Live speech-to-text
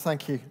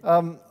Thank you.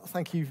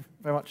 Thank you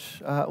very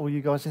much, all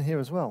you guys in here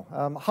as well.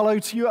 Hello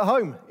to you at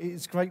home.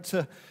 It's great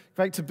to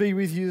be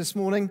with you this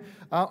morning.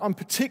 I'm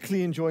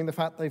particularly enjoying the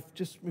fact they've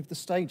just moved the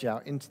stage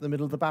out into the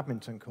middle of the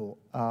badminton court.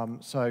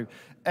 So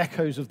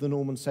echoes of the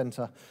Norman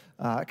Centre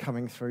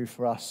coming through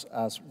for us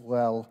as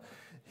well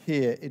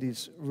here. It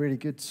is really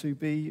good to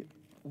be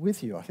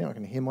with you. I think I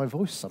can hear my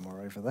voice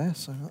somewhere over there,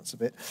 so that's a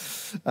bit...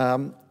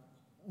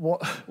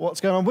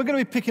 What's going on? We're going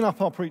to be picking up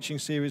our preaching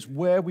series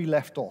where we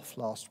left off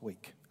last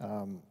week.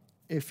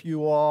 If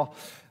you are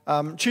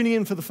tuning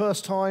in for the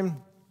first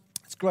time,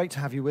 it's great to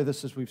have you with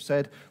us, as we've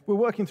said. We're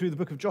working through the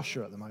book of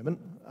Joshua at the moment,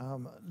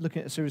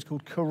 looking at a series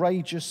called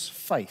Courageous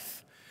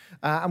Faith.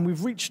 And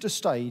we've reached a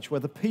stage where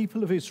the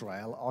people of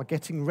Israel are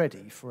getting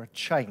ready for a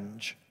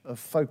change of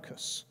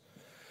focus.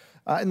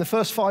 In the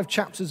first 5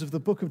 chapters of the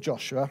book of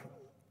Joshua,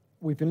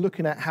 we've been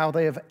looking at how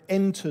they have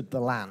entered the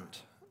land.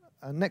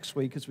 And next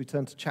week, as we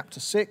turn to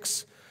chapter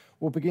 6,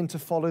 we'll begin to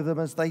follow them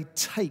as they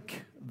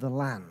take the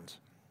land.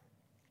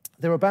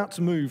 They're about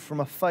to move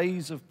from a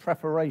phase of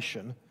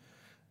preparation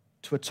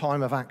to a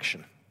time of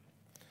action.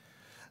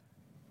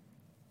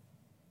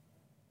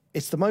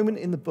 It's the moment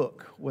in the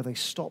book where they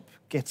stop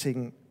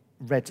getting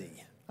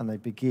ready and they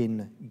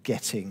begin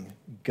getting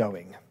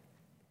going.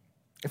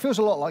 It feels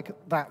a lot like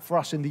that for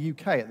us in the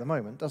UK at the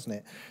moment, doesn't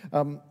it?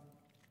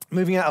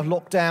 Moving out of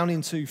lockdown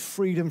into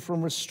freedom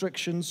from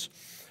restrictions.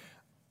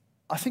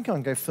 I think I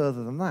can go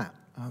further than that.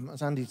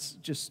 As Andy's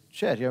just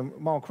shared,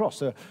 Mile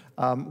Cross,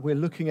 we're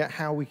looking at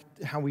how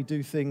we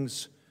do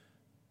things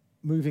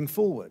moving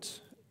forward.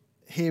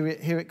 Here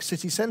at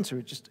City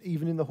Centre, just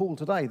even in the hall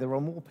today, there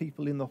are more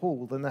people in the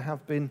hall than there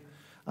have been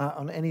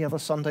on any other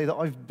Sunday that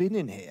I've been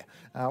in here.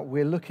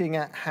 We're looking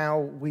at how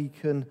we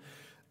can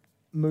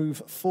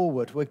move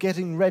forward. We're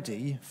getting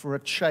ready for a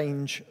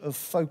change of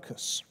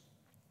focus.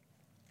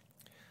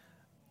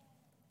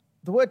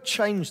 The word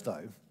change,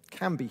 though,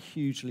 can be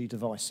hugely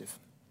divisive.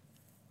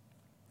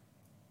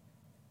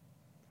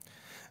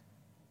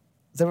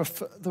 There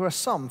are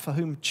some for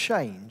whom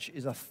change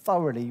is a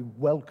thoroughly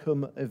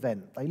welcome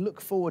event. They look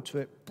forward to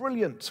it.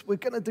 Brilliant, we're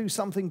going to do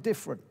something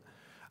different.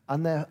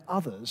 And there are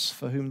others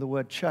for whom the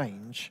word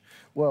change,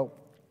 well,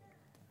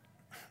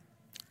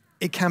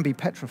 it can be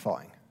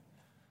petrifying.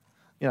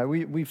 You know,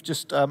 we've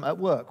just, at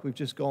work, we've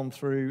just gone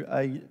through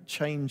a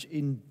change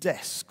in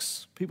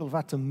desks. People have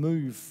had to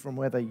move from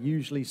where they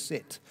usually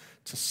sit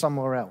to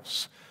somewhere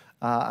else.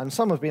 And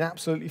some have been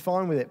absolutely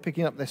fine with it,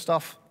 picking up their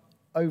stuff.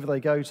 Over they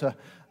go to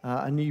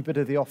a new bit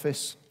of the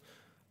office.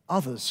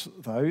 Others,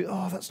 though,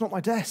 oh, that's not my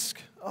desk.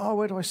 Oh,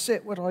 where do I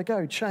sit? Where do I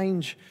go?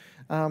 Change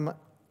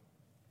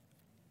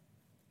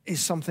is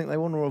something they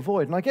want to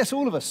avoid. And I guess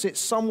all of us sit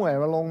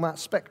somewhere along that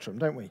spectrum,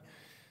 don't we?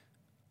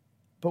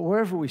 But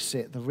wherever we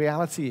sit, the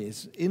reality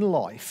is, in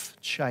life,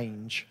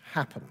 change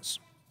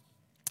happens.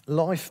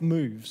 Life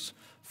moves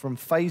from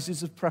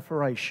phases of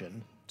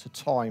preparation to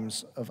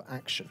times of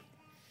action.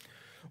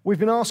 We've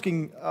been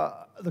asking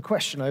the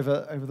question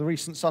over the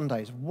recent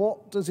Sundays,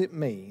 what does it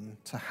mean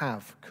to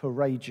have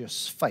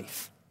courageous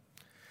faith?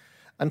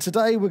 And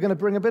today we're going to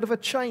bring a bit of a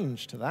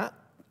change to that,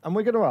 and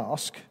we're going to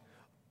ask,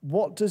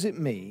 what does it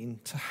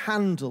mean to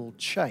handle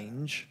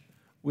change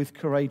with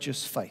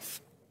courageous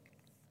faith?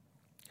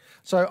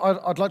 So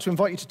I'd like to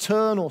invite you to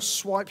turn or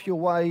swipe your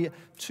way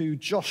to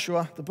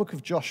Joshua, the book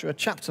of Joshua,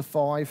 chapter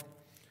 5.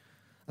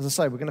 As I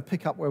say, we're going to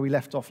pick up where we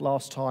left off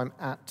last time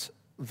at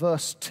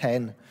verse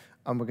 10,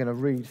 and we're going to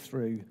read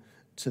through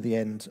to the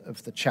end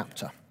of the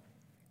chapter.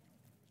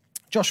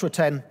 Joshua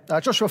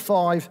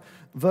 5,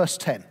 verse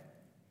 10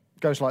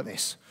 goes like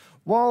this.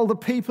 While the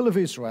people of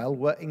Israel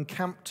were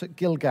encamped at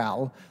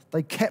Gilgal,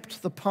 they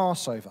kept the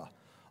Passover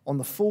on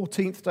the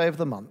 14th day of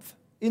the month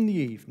in the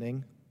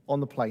evening on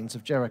the plains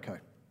of Jericho.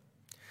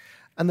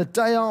 And the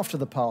day after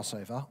the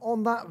Passover,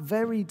 on that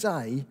very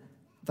day,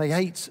 they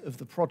ate of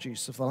the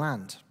produce of the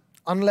land,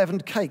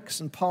 unleavened cakes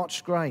and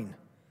parched grain.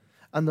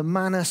 And the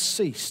manna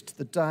ceased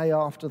the day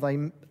after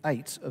they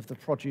ate of the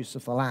produce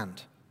of the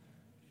land.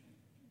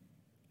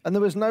 And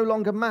there was no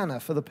longer manna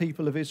for the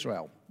people of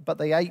Israel, but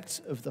they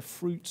ate of the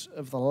fruit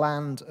of the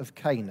land of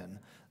Canaan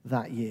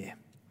that year.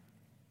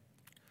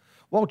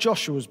 While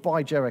Joshua was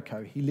by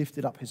Jericho, he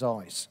lifted up his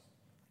eyes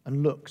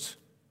and looked,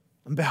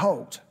 and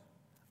behold,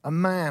 a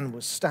man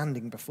was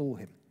standing before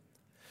him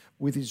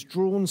with his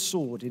drawn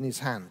sword in his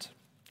hand.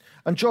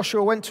 And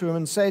Joshua went to him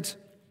and said,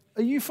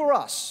 "Are you for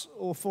us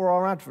or for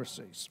our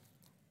adversaries?"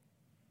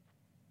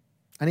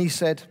 And he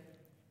said,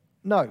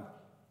 "No,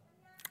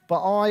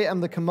 but I am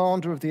the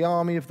commander of the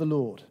army of the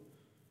Lord.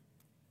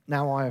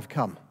 Now I have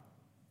come."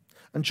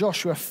 And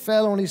Joshua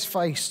fell on his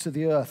face to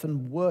the earth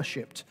and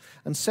worshipped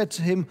and said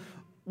to him,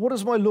 "What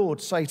does my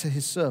Lord say to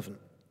his servant?"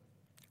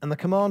 And the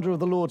commander of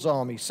the Lord's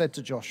army said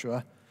to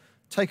Joshua,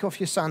 "Take off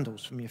your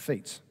sandals from your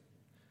feet,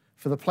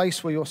 for the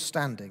place where you're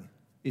standing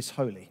is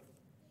holy."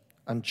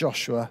 And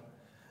Joshua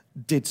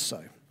did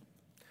so.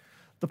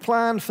 The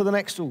plan for the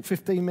next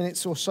 15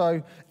 minutes or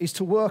so is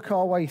to work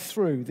our way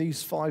through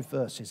these 5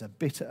 verses a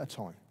bit at a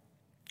time.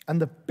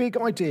 And the big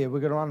idea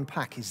we're going to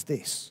unpack is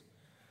this.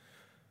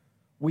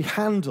 We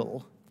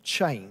handle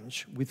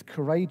change with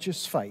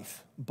courageous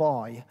faith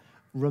by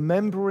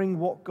remembering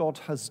what God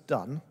has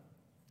done,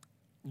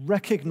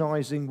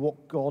 recognizing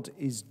what God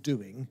is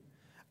doing,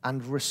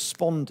 and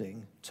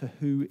responding to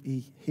who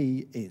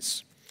he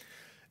is.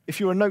 If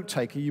you're a note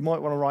taker, you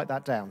might want to write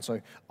that down, so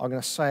I'm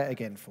going to say it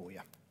again for you.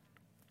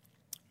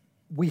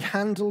 We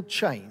handle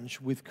change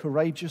with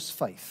courageous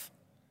faith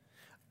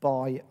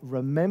by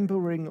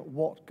remembering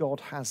what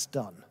God has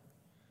done,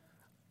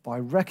 by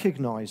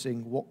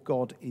recognizing what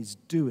God is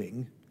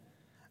doing,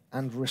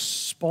 and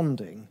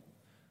responding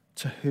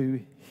to who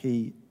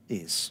he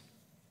is.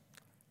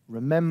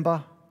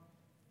 Remember,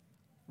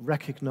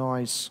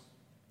 recognize,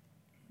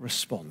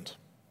 respond.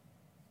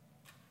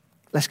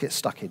 Let's get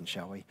stuck in,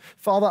 shall we?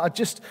 Father,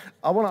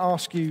 I want to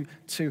ask you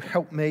to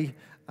help me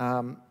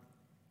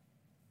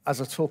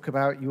as I talk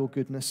about your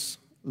goodness.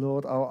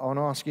 Lord, I want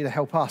to ask you to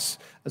help us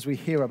as we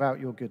hear about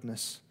your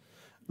goodness.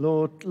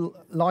 Lord,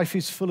 life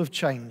is full of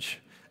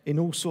change in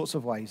all sorts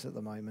of ways at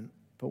the moment,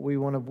 but we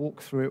want to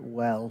walk through it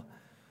well,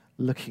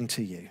 looking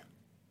to you.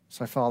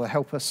 So, Father,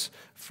 help us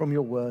from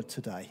your word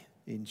today,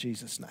 in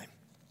Jesus' name.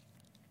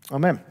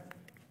 Amen.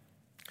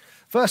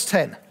 Verse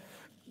 10,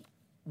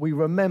 we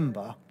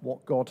remember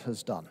what God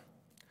has done.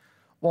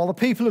 While the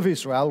people of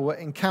Israel were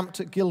encamped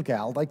at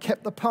Gilgal, they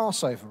kept the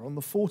Passover on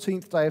the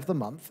 14th day of the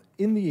month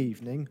in the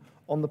evening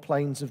on the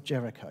plains of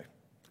Jericho.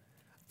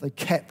 They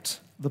kept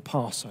the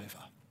Passover.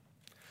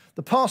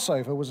 The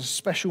Passover was a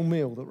special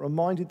meal that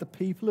reminded the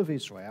people of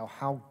Israel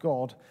how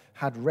God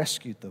had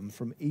rescued them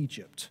from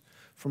Egypt,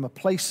 from a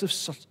place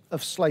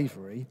of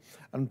slavery,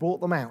 and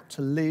brought them out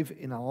to live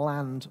in a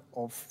land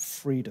of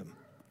freedom.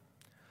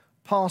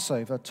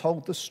 Passover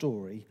told the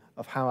story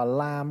of how a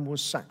lamb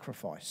was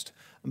sacrificed,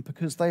 and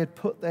because they had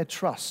put their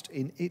trust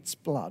in its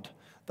blood,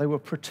 they were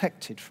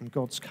protected from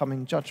God's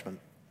coming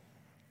judgment.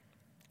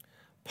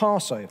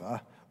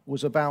 Passover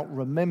was about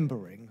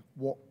remembering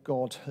what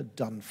God had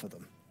done for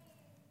them.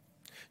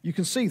 You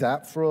can see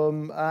that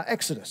from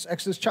Exodus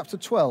chapter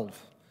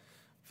 12,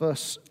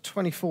 verse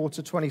 24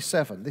 to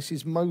 27. This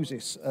is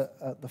Moses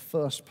at the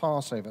first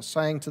Passover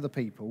saying to the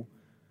people,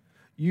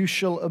 "You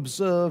shall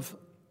observe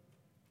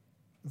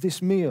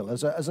this meal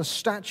as a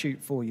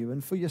statute for you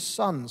and for your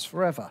sons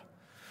forever.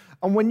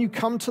 And when you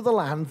come to the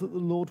land that the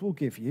Lord will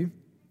give you,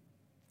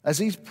 as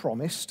he's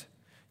promised,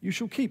 you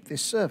shall keep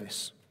this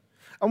service.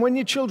 And when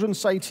your children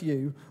say to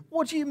you,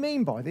 'What do you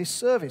mean by this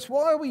service?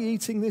 Why are we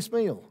eating this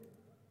meal?'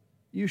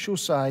 you shall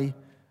say,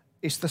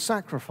 'It's the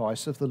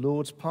sacrifice of the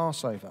Lord's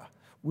Passover.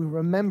 We're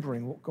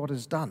remembering what God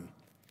has done.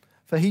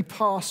 For he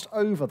passed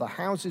over the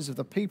houses of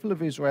the people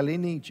of Israel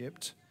in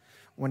Egypt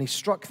when he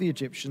struck the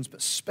Egyptians,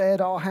 but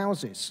spared our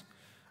houses.'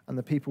 And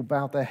the people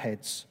bowed their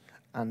heads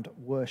and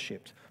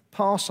worshipped."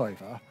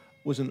 Passover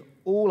was an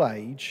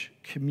all-age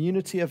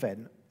community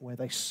event where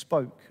they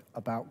spoke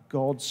about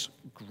God's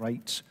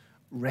great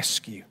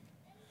rescue.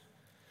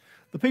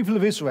 The people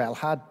of Israel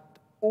had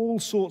all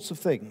sorts of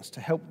things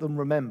to help them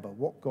remember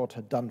what God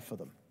had done for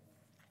them.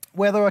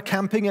 Where they were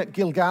camping at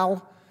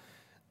Gilgal,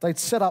 they'd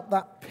set up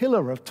that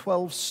pillar of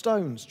 12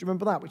 stones. Do you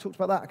remember that? We talked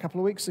about that a couple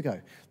of weeks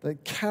ago. They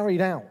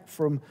carried out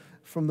from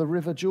the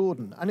River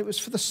Jordan. And it was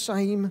for the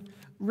same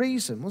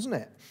reason, wasn't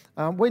it?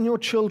 When your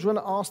children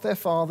ask their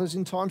fathers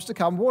in times to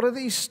come, "What do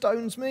these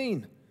stones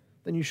mean?"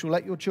 then you shall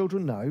let your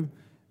children know,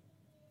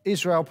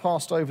 Israel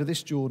passed over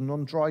this Jordan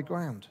on dry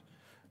ground.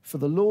 For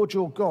the Lord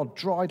your God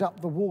dried up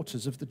the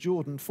waters of the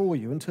Jordan for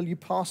you until you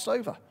passed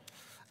over,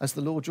 as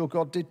the Lord your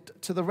God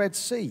did to the Red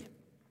Sea,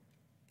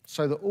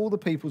 so that all the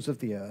peoples of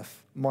the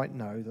earth might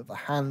know that the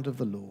hand of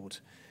the Lord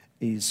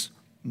is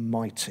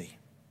mighty.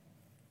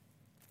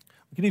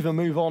 We can even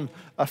move on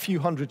a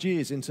few hundred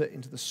years into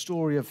the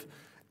story of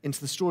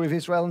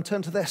Israel and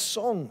turn to their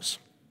songs.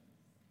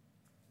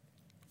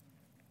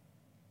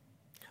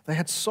 They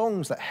had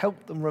songs that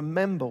helped them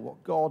remember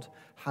what God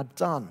had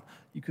done.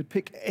 You could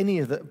pick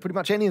pretty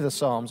much any of the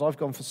Psalms. I've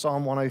gone for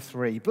Psalm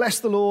 103. "Bless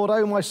the Lord,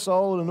 O my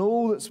soul, and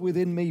all that's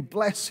within me.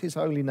 Bless his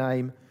holy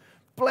name.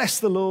 Bless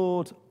the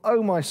Lord,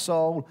 O my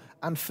soul,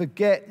 and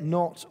forget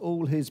not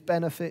all his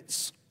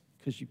benefits,"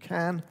 because you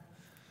can,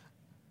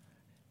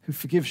 "who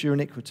forgives your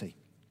iniquity,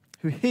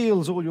 who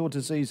heals all your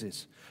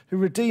diseases, who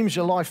redeems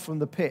your life from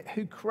the pit,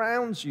 who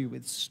crowns you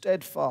with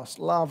steadfast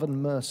love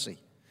and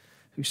mercy,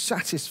 who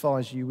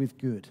satisfies you with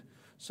good,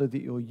 so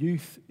that your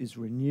youth is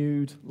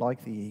renewed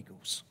like the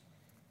eagles."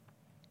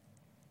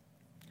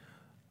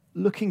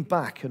 Looking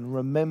back and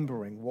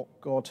remembering what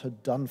God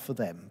had done for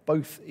them,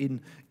 both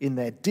in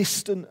their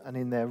distant and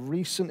in their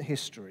recent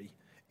history,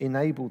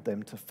 enabled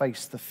them to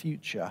face the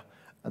future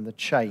and the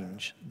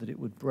change that it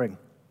would bring.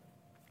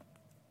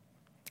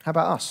 How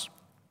about us?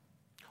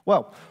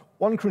 Well,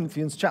 1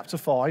 Corinthians chapter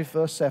 5,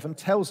 verse 7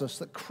 tells us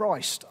that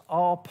Christ,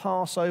 our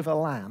Passover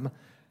lamb,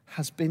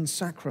 has been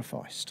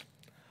sacrificed.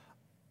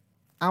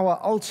 Our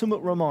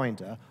ultimate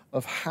reminder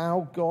of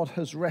how God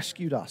has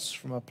rescued us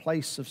from a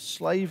place of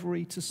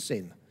slavery to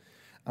sin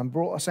and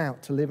brought us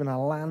out to live in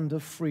a land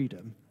of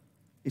freedom,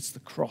 it's the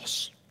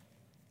cross.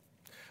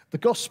 The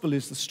gospel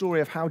is the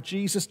story of how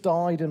Jesus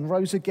died and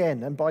rose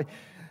again, and by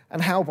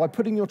and how by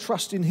putting your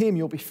trust in him,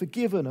 you'll be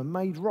forgiven and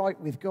made right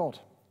with God.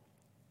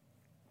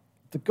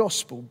 The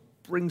gospel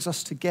brings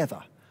us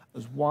together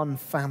as one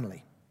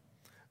family.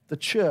 The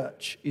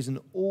church is an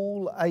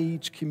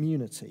all-age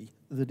community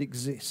that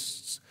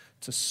exists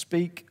to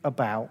speak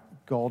about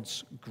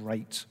God's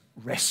great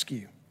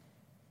rescue.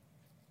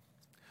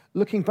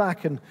 Looking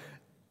back and,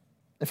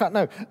 in fact,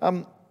 no, I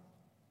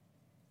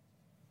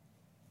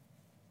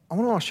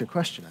want to ask you a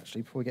question,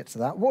 actually, before we get to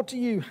that. What do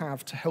you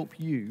have to help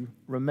you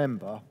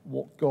remember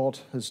what God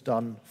has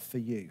done for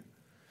you?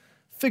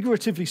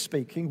 Figuratively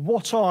speaking,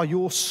 what are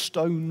your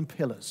stone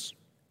pillars?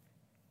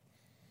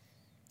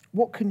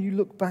 What can you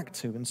look back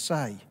to and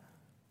say,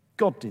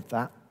 God did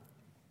that?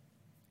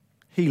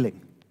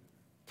 Healing,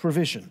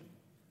 provision,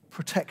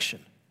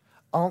 protection,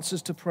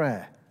 answers to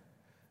prayer,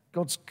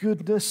 God's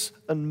goodness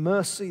and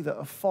mercy that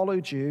have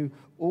followed you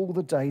all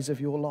the days of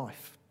your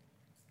life.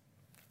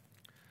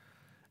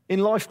 In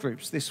life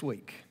groups this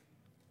week,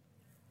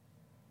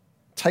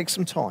 take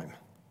some time,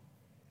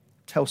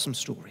 tell some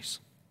stories.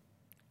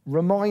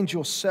 Remind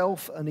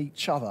yourself and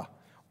each other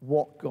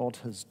what God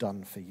has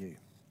done for you.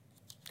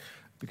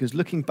 Because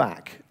looking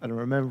back and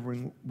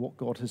remembering what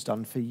God has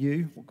done for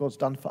you, what God's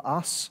done for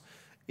us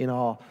in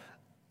our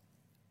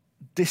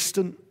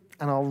distant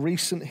and our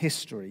recent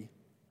history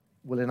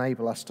will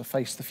enable us to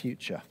face the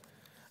future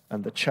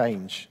and the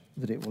change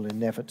that it will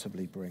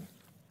inevitably bring.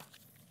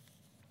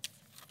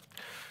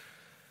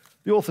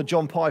 The author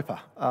John Piper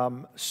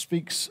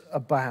speaks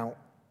about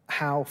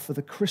how for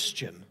the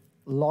Christian,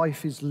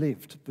 life is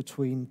lived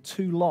between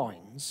two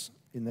lines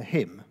in the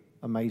hymn,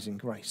 Amazing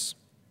Grace.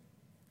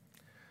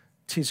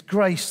 'Tis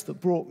grace that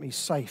brought me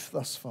safe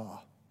thus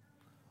far.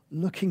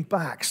 Looking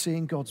back,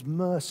 seeing God's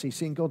mercy,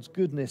 seeing God's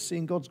goodness,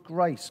 seeing God's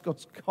grace,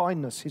 God's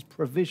kindness, his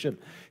provision,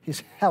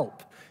 his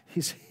help,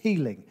 his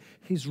healing,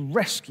 his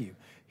rescue,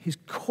 his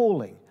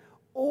calling,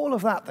 all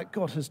of that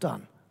God has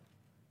done.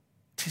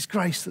 'Tis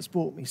grace that's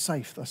brought me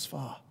safe thus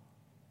far.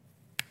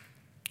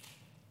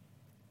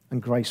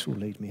 And grace will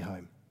lead me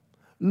home.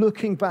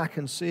 Looking back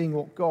and seeing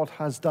what God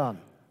has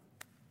done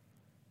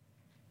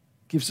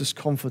gives us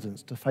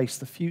confidence to face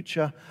the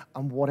future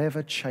and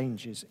whatever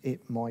changes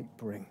it might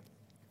bring.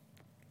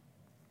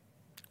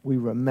 We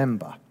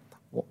remember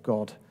what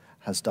God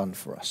has done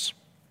for us.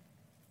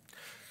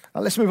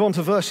 Now let's move on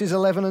to verses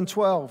 11 and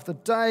 12. The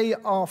day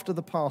after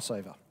the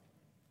Passover,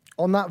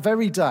 on that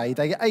very day,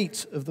 they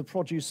ate of the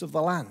produce of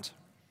the land,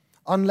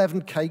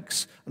 unleavened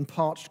cakes and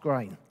parched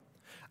grain.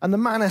 And the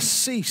manna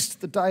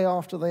ceased the day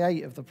after they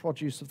ate of the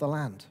produce of the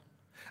land.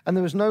 And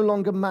there was no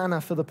longer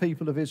manna for the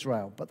people of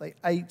Israel, but they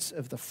ate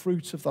of the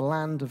fruit of the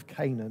land of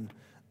Canaan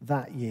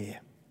that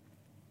year.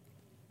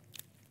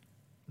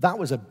 That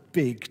was a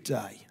big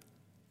day.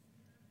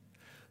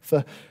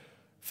 For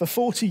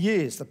 40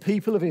 years, the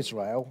people of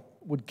Israel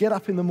would get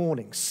up in the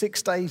morning,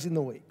 6 days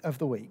of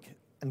the week,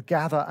 and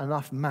gather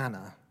enough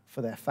manna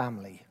for their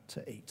family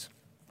to eat.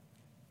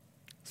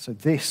 So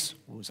this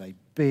was a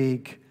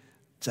big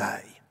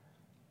day.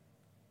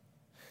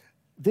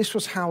 This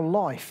was how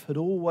life had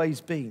always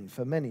been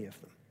for many of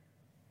them.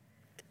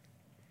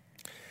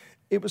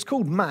 It was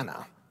called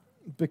manna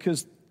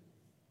because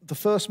the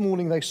first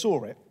morning they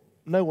saw it,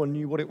 no one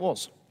knew what it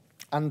was.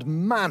 And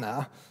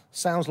manna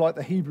sounds like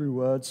the Hebrew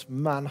words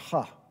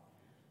mancha,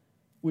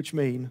 which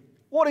mean,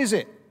 what is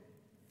it?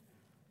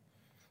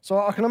 So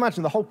I can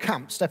imagine the whole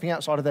camp stepping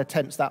outside of their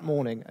tents that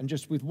morning and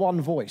just with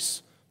one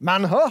voice,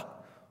 manha,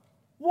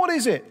 what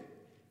is it?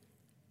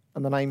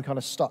 And the name kind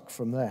of stuck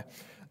from there.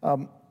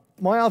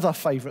 My other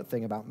favourite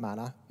thing about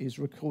manna is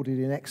recorded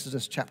in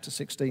Exodus chapter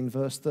 16,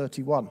 verse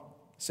 31. It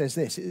says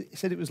this, it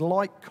said it was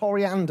like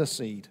coriander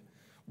seed,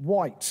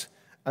 white,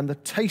 and the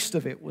taste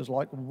of it was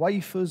like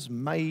wafers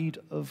made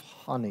of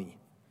honey.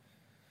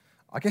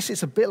 I guess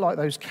it's a bit like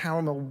those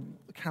caramel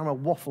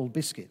waffle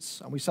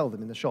biscuits, and we sell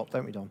them in the shop,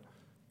 don't we, Don?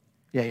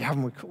 Yeah, you have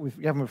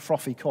them with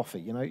frothy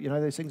coffee. You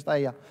know those things.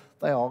 They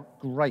are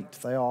great.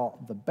 They are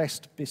the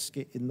best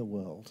biscuit in the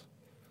world.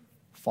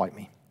 Fight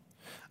me.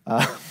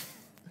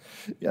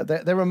 Yeah,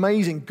 they're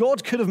amazing.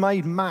 God could have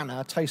made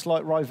manna taste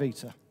like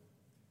Ryvita,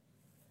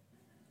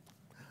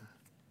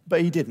 but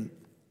he didn't.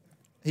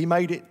 He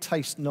made it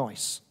taste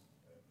nice.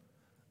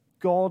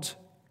 God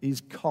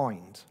is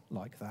kind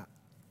like that.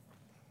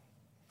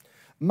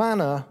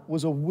 Manna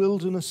was a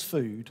wilderness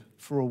food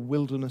for a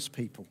wilderness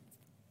people.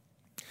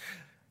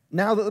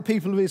 Now that the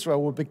people of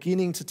Israel were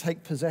beginning to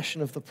take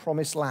possession of the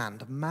promised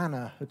land,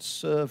 manna had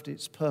served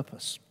its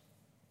purpose.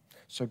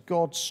 So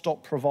God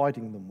stopped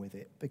providing them with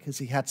it because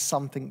he had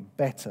something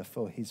better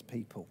for his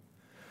people,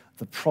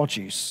 the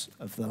produce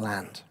of the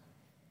land.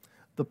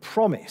 The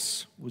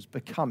promise was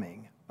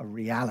becoming a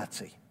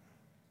reality.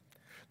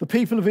 The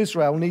people of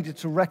Israel needed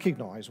to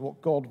recognize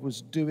what God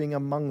was doing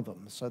among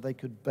them so they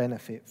could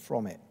benefit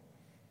from it.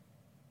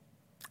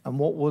 And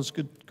what was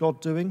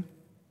God doing?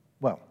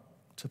 Well,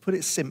 to put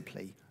it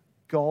simply,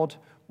 God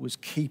was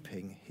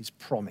keeping his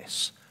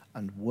promise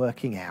and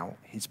working out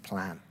his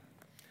plan.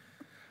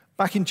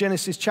 Back in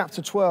Genesis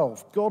chapter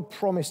 12, God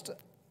promised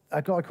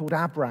a guy called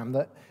Abram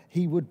that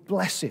he would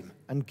bless him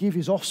and give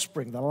his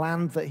offspring the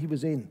land that he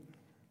was in.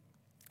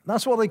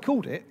 That's why they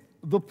called it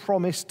the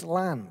promised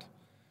land.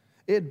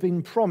 It had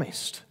been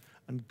promised,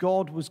 and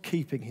God was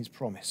keeping his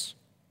promise.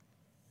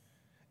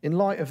 In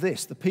light of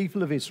this, the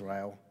people of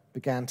Israel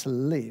began to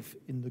live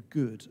in the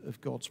good of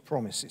God's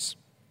promises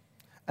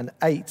and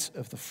ate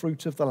of the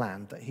fruit of the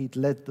land that he'd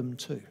led them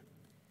to.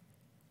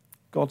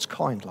 God's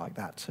kind like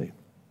that too.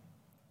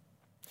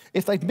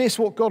 If they'd missed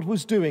what God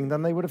was doing,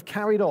 then they would have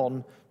carried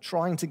on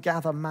trying to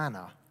gather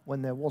manna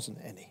when there wasn't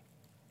any.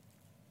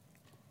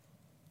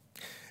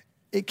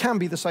 It can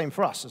be the same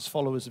for us as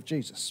followers of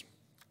Jesus.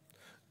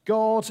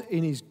 God,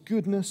 in his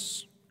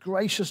goodness,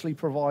 graciously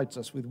provides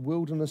us with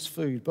wilderness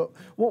food, but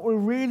what we're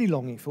really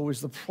longing for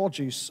is the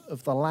produce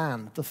of the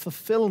land, the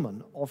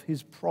fulfillment of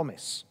his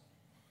promise.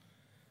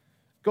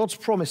 God's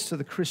promise to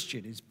the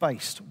Christian is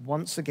based,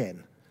 once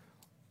again,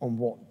 on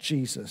what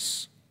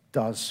Jesus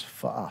does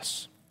for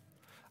us.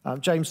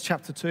 James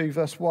chapter 2,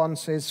 verse 1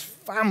 says,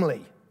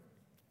 family.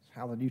 That's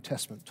how the New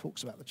Testament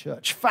talks about the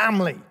church.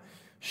 Family,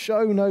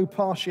 show no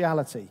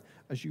partiality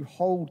as you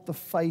hold the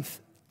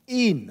faith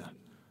in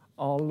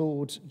our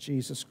Lord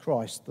Jesus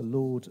Christ, the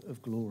Lord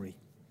of glory.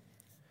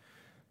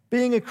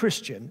 Being a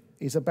Christian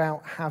is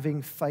about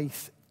having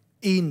faith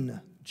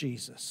in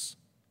Jesus,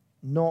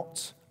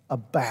 not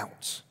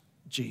about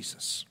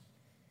Jesus.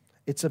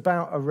 It's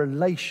about a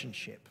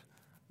relationship,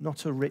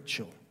 not a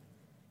ritual.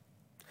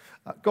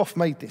 Goff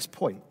made this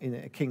point in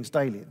a King's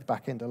Daily at the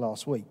back end of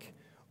last week.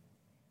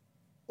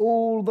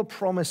 All the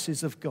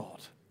promises of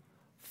God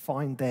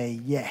find their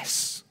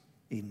yes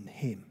in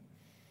him,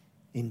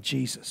 in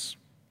Jesus.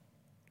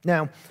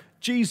 Now,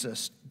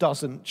 Jesus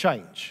doesn't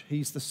change.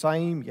 He's the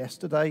same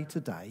yesterday,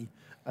 today,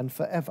 and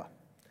forever.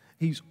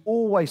 He's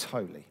always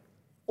holy,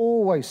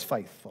 always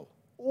faithful,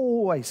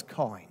 always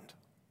kind,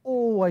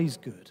 always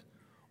good,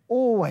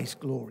 always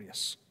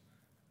glorious.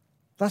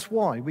 That's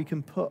why we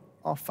can put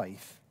our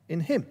faith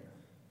in him.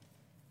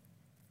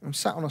 I'm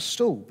sat on a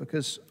stool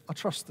because I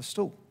trust the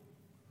stool.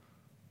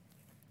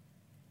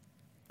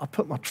 I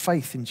put my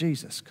faith in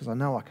Jesus because I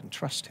know I can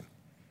trust him.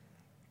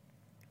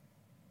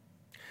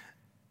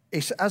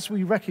 It's as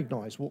we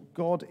recognize what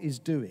God is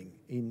doing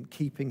in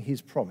keeping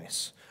his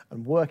promise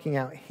and working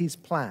out his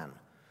plan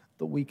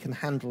that we can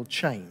handle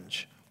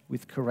change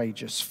with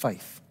courageous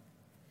faith.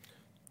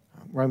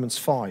 Romans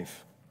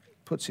 5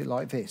 puts it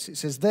like this. It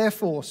says,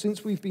 therefore,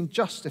 since we've been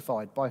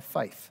justified by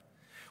faith,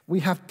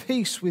 we have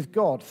peace with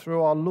God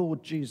through our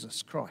Lord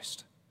Jesus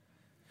Christ.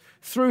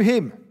 Through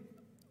him,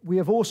 we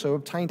have also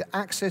obtained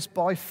access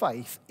by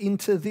faith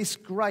into this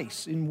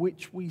grace in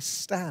which we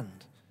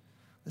stand.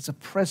 There's a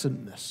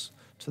presentness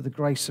to the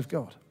grace of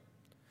God.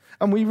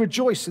 And we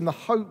rejoice in the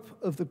hope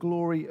of the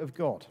glory of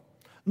God.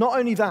 Not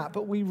only that,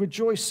 but we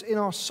rejoice in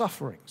our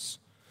sufferings,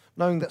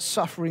 knowing that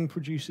suffering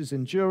produces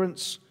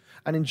endurance,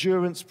 and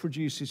endurance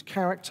produces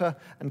character,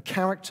 and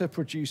character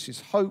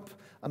produces hope,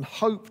 and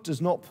hope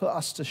does not put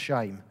us to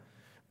shame,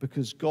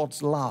 because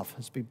God's love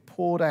has been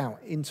poured out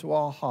into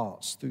our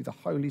hearts through the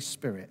Holy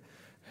Spirit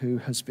who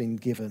has been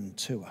given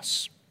to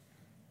us.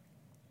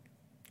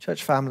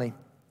 Church family,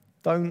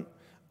 don't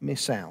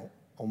miss out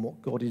on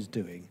what God is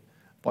doing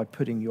by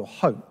putting your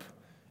hope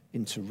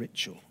into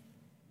ritual.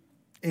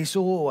 It's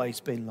always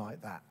been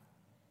like that.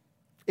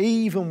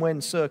 Even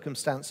when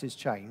circumstances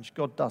change,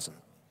 God doesn't.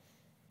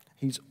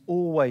 He's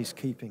always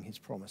keeping his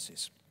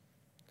promises.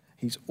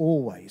 He's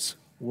always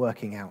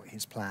working out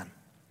his plan.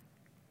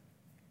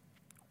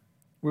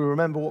 We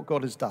remember what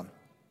God has done.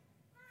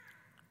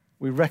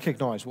 We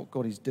recognize what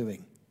God is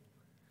doing,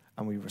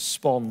 and we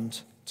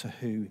respond to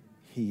who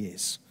he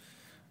is.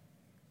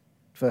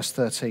 Verse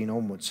 13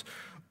 onwards.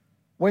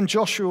 When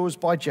Joshua was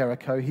by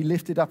Jericho, he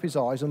lifted up his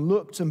eyes and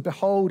looked, and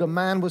behold, a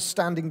man was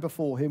standing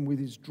before him with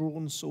his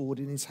drawn sword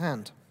in his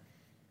hand.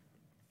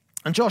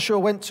 And Joshua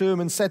went to him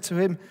and said to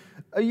him,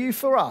 are you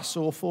for us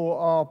or for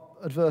our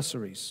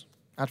adversaries,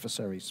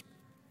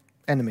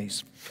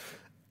 enemies?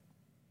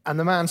 And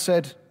the man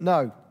said,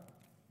 no,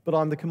 but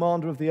I'm the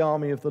commander of the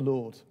army of the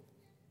Lord.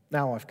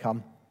 Now I've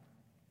come.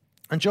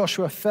 And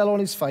Joshua fell on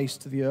his face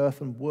to the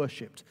earth and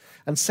worshipped,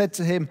 and said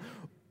to him,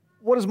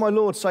 what does my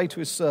Lord say to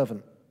his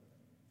servant?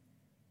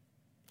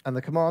 And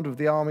the commander of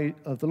the army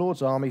of the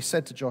Lord's army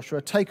said to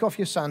Joshua, take off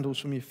your sandals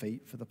from your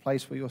feet, for the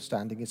place where you're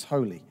standing is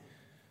holy.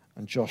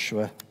 And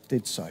Joshua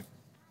did so.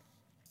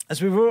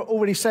 As we've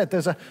already said,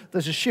 there's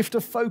a shift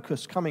of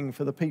focus coming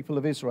for the people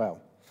of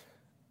Israel.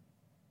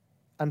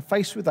 And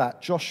faced with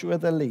that, Joshua,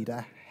 their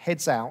leader,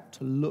 heads out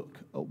to look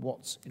at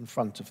what's in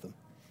front of them.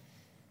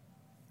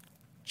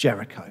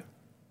 Jericho.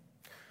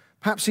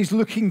 Perhaps he's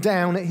looking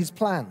down at his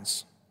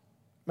plans.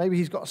 Maybe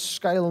he's got a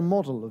scale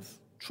model of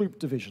troop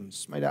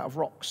divisions made out of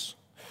rocks.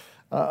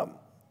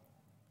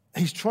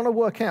 He's trying to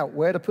work out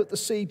where to put the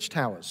siege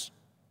towers.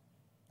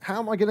 How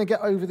am I going to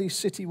get over these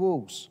city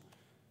walls?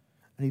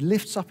 And he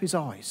lifts up his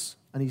eyes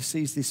and he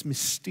sees this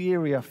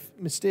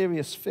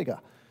mysterious figure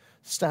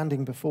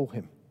standing before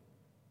him,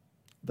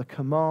 the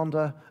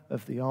commander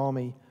of the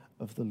army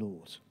of the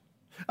Lord.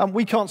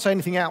 We can't say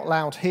anything out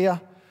loud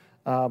here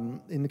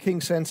in the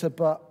King Centre,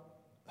 but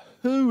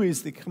Who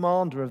is the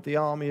commander of the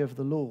army of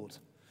the Lord?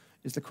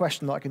 Is the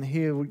question that I can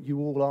hear you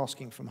all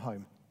asking from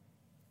home.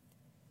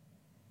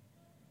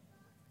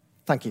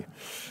 Thank you.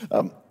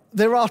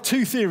 There are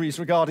two theories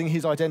regarding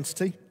his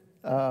identity.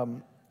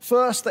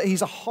 First, that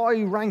he's a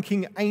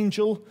high-ranking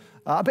angel,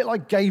 a bit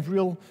like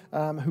Gabriel,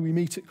 who we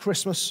meet at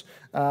Christmas,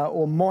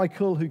 or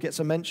Michael, who gets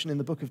a mention in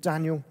the book of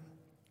Daniel.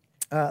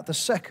 The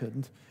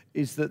second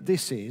is that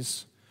this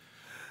is,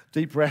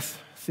 deep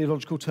breath,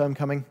 theological term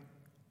coming,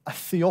 a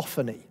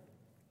theophany.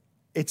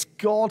 It's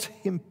God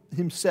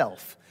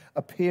himself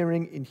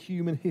appearing in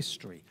human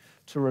history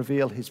to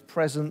reveal his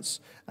presence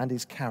and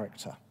his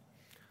character.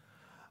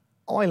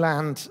 I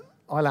land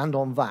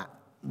on that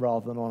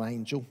rather than on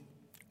angel.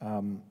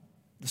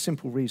 The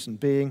simple reason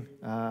being,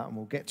 and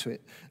we'll get to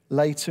it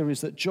later,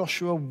 is that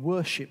Joshua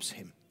worships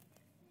him.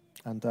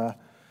 And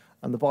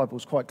the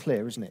Bible's quite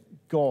clear, isn't it?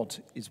 God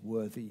is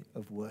worthy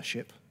of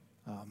worship.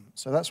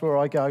 So that's where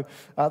I go.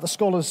 The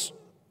scholars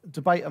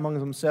debate among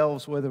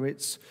themselves whether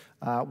it's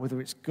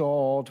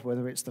God,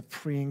 whether it's the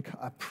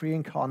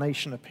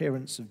pre-incarnation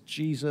appearance of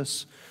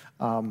Jesus.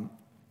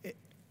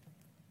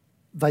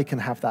 They can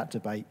have that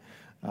debate.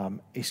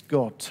 It's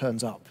God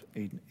turns up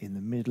in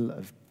the middle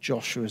of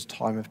Joshua's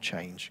time of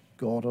change.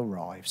 God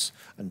arrives,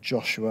 and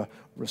Joshua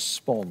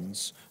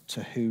responds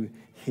to who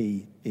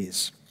he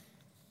is.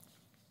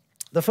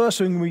 The first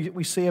thing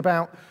we see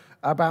about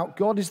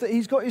God is that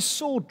he's got his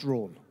sword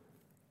drawn.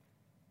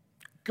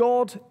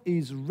 God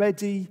is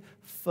ready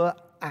for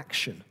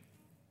action.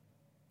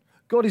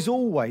 God is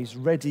always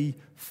ready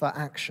for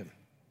action.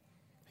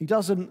 He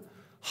doesn't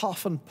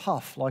huff and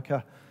puff like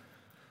a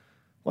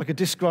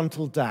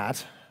disgruntled dad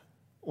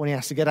when he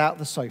has to get out of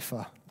the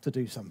sofa to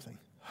do something.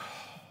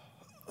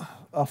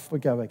 Off we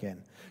go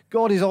again.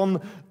 God is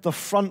on the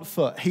front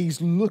foot.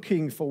 He's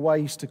looking for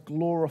ways to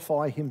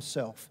glorify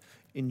himself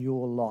in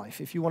your life.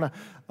 If you want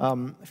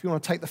to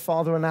take the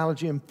father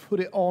analogy and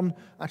put it on,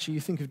 actually you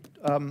think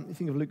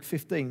of Luke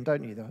 15,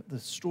 don't you? The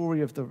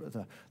story of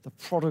the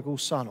prodigal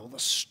son, or the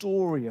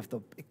story of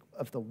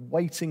the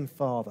waiting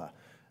father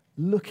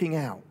looking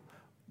out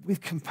with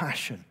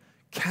compassion.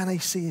 Can he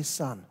see his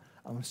son?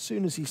 And as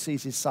soon as he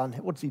sees his son,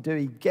 what does he do?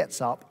 He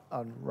gets up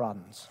and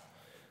runs.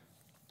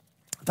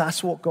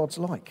 That's what God's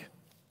like.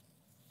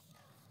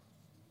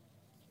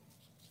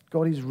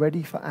 God is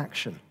ready for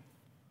action.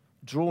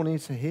 Draw near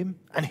to him,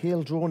 and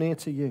he'll draw near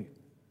to you.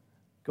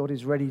 God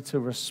is ready to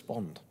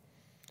respond.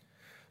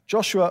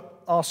 Joshua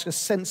asks a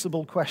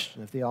sensible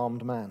question of the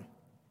armed man.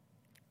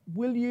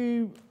 Will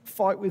you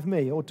fight with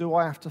me, or do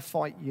I have to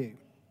fight you?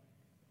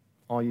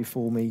 Are you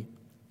for me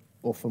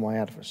or for my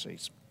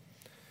adversaries?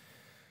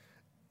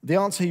 The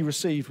answer he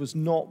received was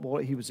not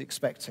what he was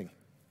expecting.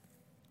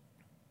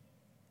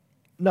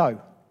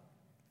 No.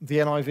 The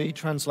NIV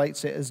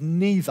translates it as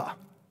neither.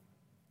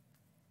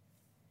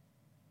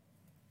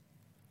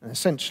 And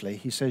essentially,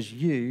 he says,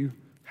 you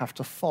have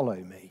to follow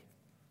me.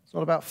 It's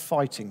not about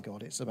fighting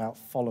God, it's about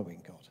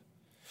following God.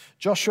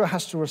 Joshua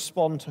has to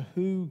respond to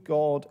who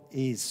God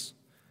is.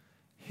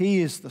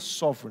 He is the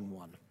sovereign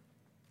one.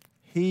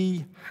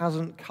 He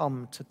hasn't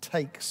come to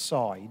take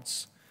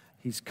sides.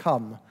 He's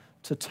come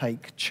to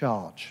take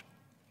charge.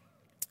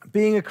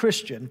 Being a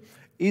Christian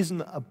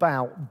isn't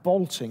about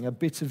bolting a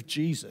bit of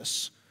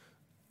Jesus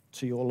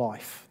to your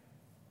life.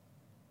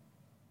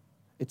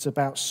 It's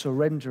about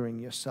surrendering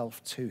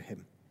yourself to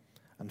him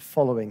and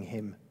following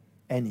him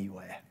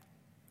anywhere,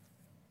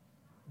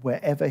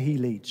 wherever he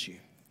leads you,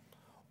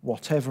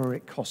 whatever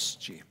it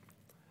costs you.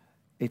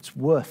 It's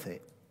worth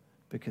it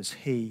because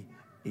he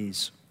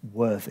is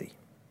worthy.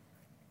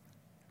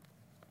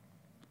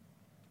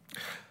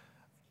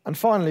 And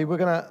finally, we're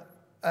going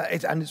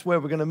to, and it's where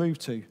we're going to move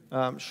to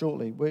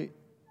shortly.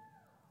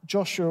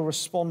 Joshua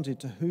responded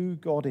to who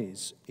God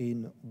is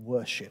in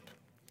worship.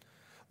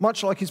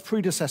 Much like his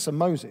predecessor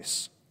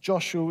Moses,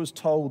 Joshua was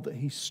told that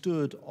he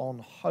stood on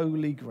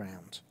holy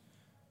ground.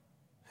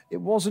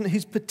 It wasn't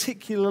his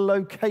particular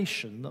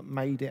location that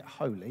made it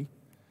holy.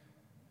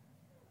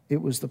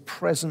 It was the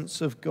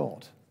presence of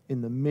God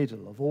in the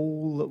middle of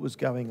all that was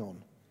going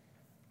on.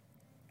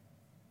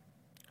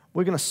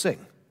 We're going to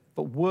sing,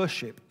 but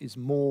worship is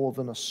more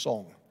than a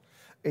song.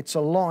 It's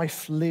a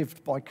life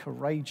lived by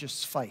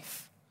courageous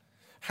faith,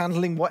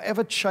 handling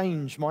whatever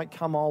change might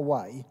come our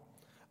way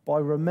by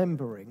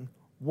remembering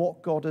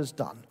what God has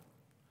done,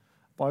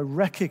 by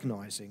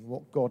recognizing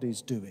what God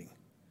is doing,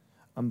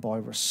 and by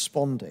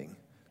responding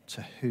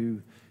to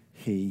who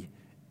he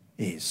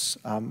is.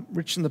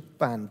 Rich and the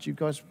band, do you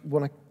guys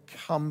want to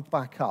come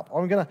back up?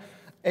 I'm going to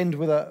end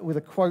with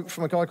a quote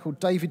from a guy called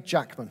David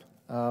Jackman.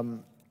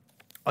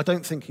 I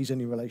don't think he's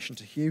any relation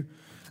to Hugh,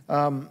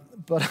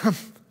 but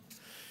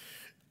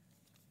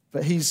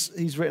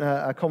he's written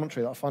a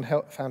commentary that I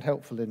found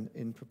helpful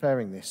in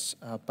preparing this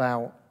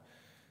about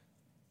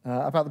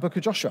the book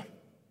of Joshua.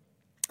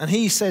 And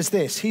he says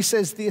this, he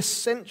says, the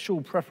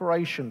essential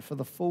preparation for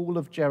the fall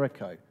of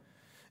Jericho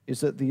is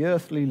that the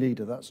earthly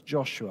leader, that's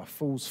Joshua,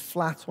 falls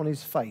flat on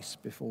his face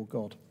before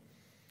God.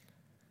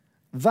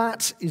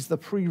 That is the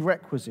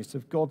prerequisite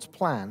of God's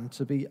plan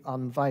to be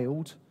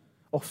unveiled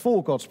or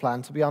for God's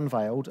plan to be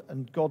unveiled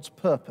and God's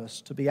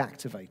purpose to be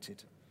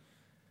activated.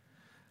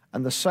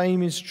 And the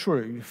same is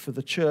true for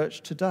the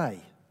church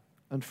today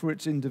and for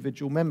its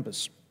individual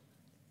members.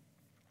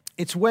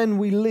 It's when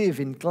we live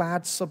in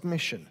glad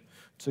submission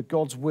to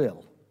God's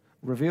will,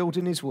 revealed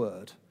in His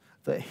Word,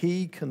 that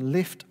He can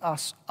lift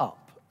us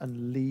up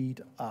and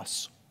lead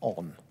us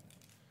on.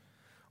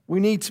 We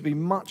need to be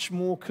much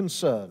more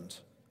concerned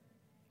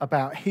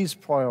about His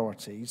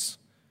priorities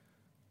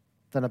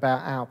than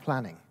about our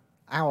planning,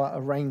 our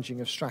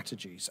arranging of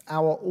strategies,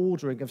 our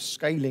ordering of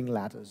scaling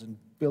ladders and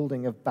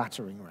building of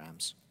battering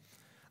rams.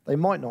 They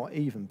might not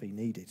even be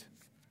needed.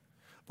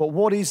 But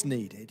what is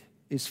needed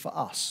is for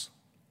us,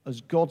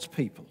 as God's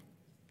people,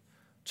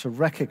 to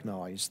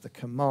recognize the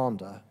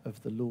commander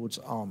of the Lord's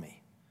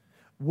army,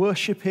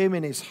 worship Him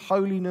in His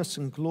holiness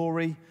and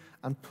glory,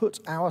 and put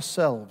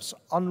ourselves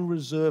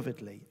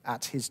unreservedly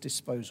at His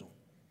disposal.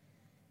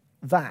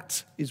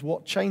 That is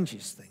what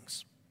changes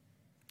things.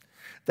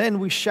 Then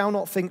we shall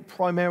not think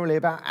primarily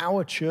about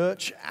our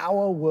church,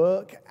 our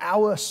work,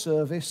 our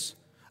service,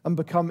 and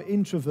become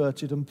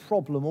introverted and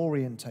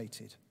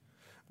problem-orientated.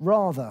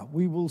 Rather,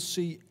 we will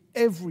see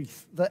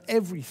that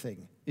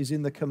everything is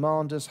in the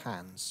commander's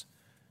hands,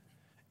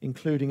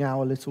 including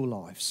our little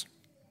lives.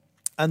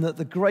 And that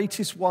the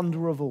greatest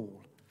wonder of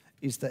all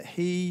is that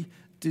He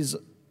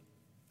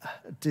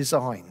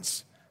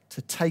designs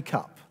to take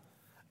up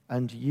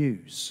and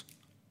use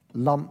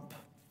lumps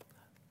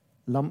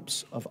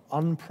of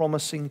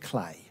unpromising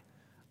clay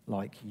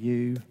like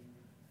you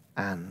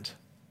and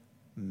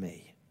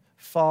me.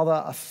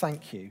 Father, I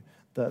thank you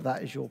that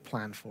that is your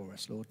plan for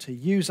us, Lord, to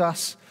use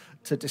us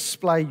to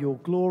display your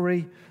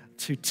glory,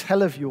 to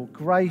tell of your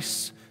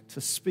grace, to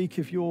speak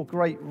of your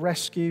great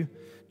rescue.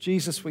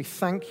 Jesus, we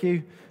thank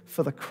you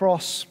for the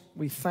cross.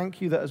 We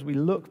thank you that as we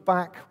look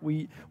back,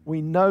 we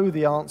know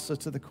the answer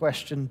to the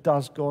question,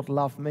 does God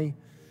love me?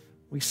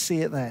 We see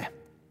it there.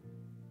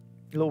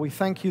 Lord, we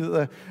thank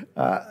you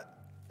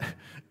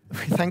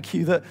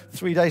that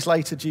 3 days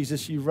later,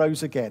 Jesus, you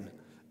rose again.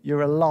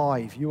 You're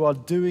alive. You are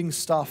doing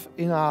stuff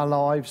in our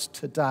lives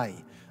today.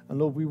 And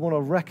Lord, we want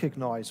to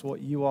recognize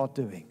what you are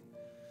doing.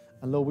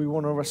 And Lord, we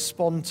want to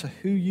respond to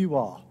who you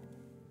are.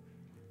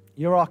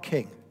 You're our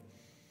King.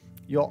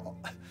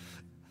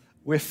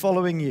 We're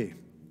following you.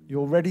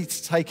 You're ready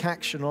to take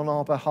action on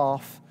our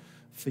behalf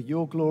for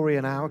your glory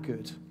and our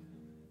good.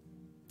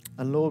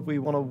 And Lord, we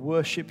want to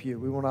worship you.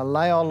 We want to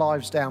lay our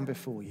lives down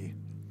before you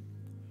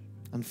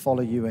and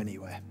follow you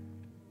anywhere.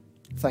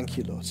 Thank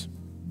you, Lord.